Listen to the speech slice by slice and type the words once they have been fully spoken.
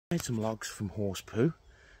Made some logs from horse poo,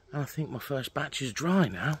 and I think my first batch is dry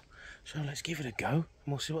now, so let's give it a go and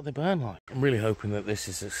we'll see what they burn like. I'm really hoping that this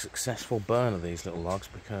is a successful burn of these little logs,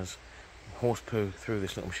 because horse poo through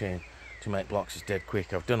this little machine to make blocks is dead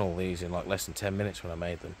quick. I've done all these in like less than 10 minutes when I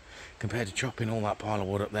made them, compared to chopping all that pile of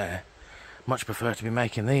wood up there. Much prefer to be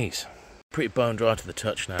making these. Pretty bone dry to the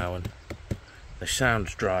touch now, and they sound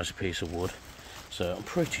as dry as a piece of wood, so I'm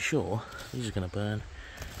pretty sure these are going to burn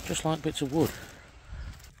just like bits of wood.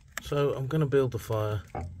 So I'm going to build the fire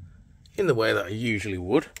in the way that I usually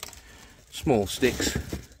would. Small sticks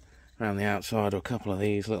around the outside, or a couple of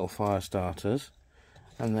these little fire starters,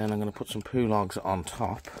 and then I'm going to put some poo logs on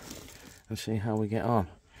top and see how we get on,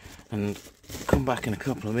 and come back in a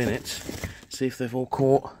couple of minutes, see if they've all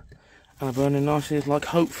caught and are burning nicely, like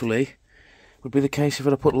hopefully would be the case if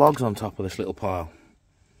I'd have put logs on top of this little pile.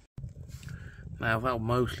 Now that'll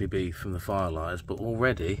mostly be from the firelights, but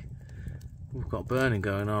already we've got burning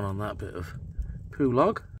going on that bit of poo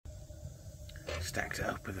log. Stacked it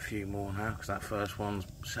up with a few more now, because that first one's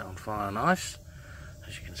set on fire nice.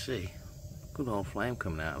 As you can see, good old flame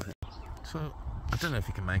coming out of it. So I don't know if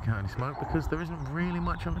you can make out any smoke, because there isn't really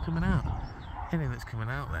much of it coming out. Anything that's coming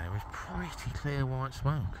out there is pretty clear white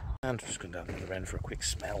smoke. And just going down to the end for a quick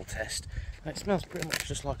smell test. And it smells pretty much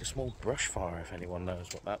just like a small brush fire, if anyone knows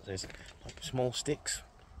what that is. Like small sticks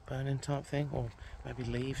burning type thing, or maybe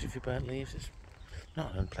leaves if you burn leaves. It's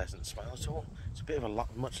not an unpleasant smell at all. It's a bit of a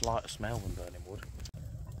much lighter smell than burning wood.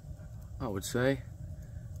 I would say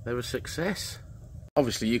they're a success.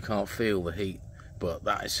 Obviously you can't feel the heat, but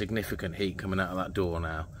that is significant heat coming out of that door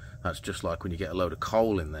now. That's just like when you get a load of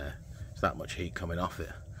coal in there. It's that much heat coming off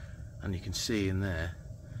it. And you can see in there,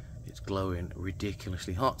 it's glowing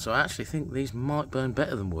ridiculously hot. So I actually think these might burn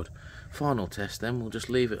better than wood. Final test then, we'll just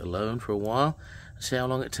leave it alone for a while and see how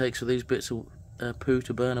long it takes for these bits of poo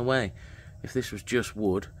to burn away. If this was just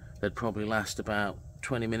wood, they'd probably last about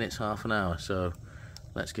 20 minutes, half an hour. So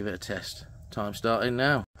let's give it a test. Time starting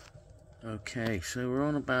now. Okay, so we're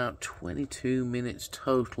on about 22 minutes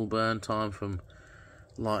total burn time from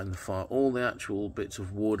lighting the fire. All the actual bits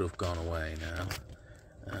of wood have gone away now.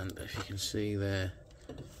 And if you can see there,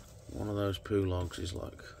 one of those poo logs is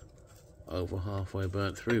like over halfway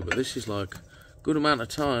burnt through. But this is like a good amount of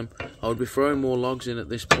time. I would be throwing more logs in at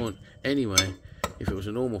this point anyway if it was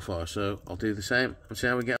a normal fire. So I'll do the same and see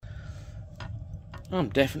how we get. I'm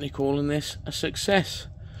definitely calling this a success.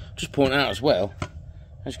 Just point out as well,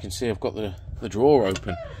 as you can see, I've got the drawer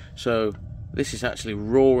open. So this is actually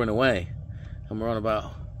roaring away. And we're on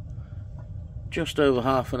about just over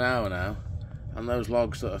half an hour now. And those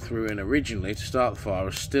logs that I threw in originally to start the fire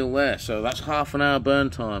are still there. So that's half an hour burn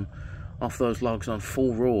time off those logs on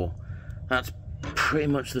full raw. That's pretty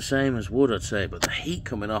much the same as wood, I'd say. But the heat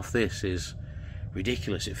coming off this is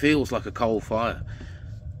ridiculous. It feels like a coal fire.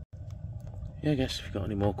 Yeah, I guess if you've got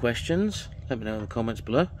any more questions, let me know in the comments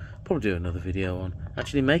below. Probably do another video on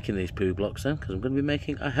actually making these poo blocks then, because I'm going to be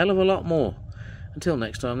making a hell of a lot more. Until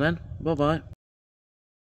next time then, bye bye.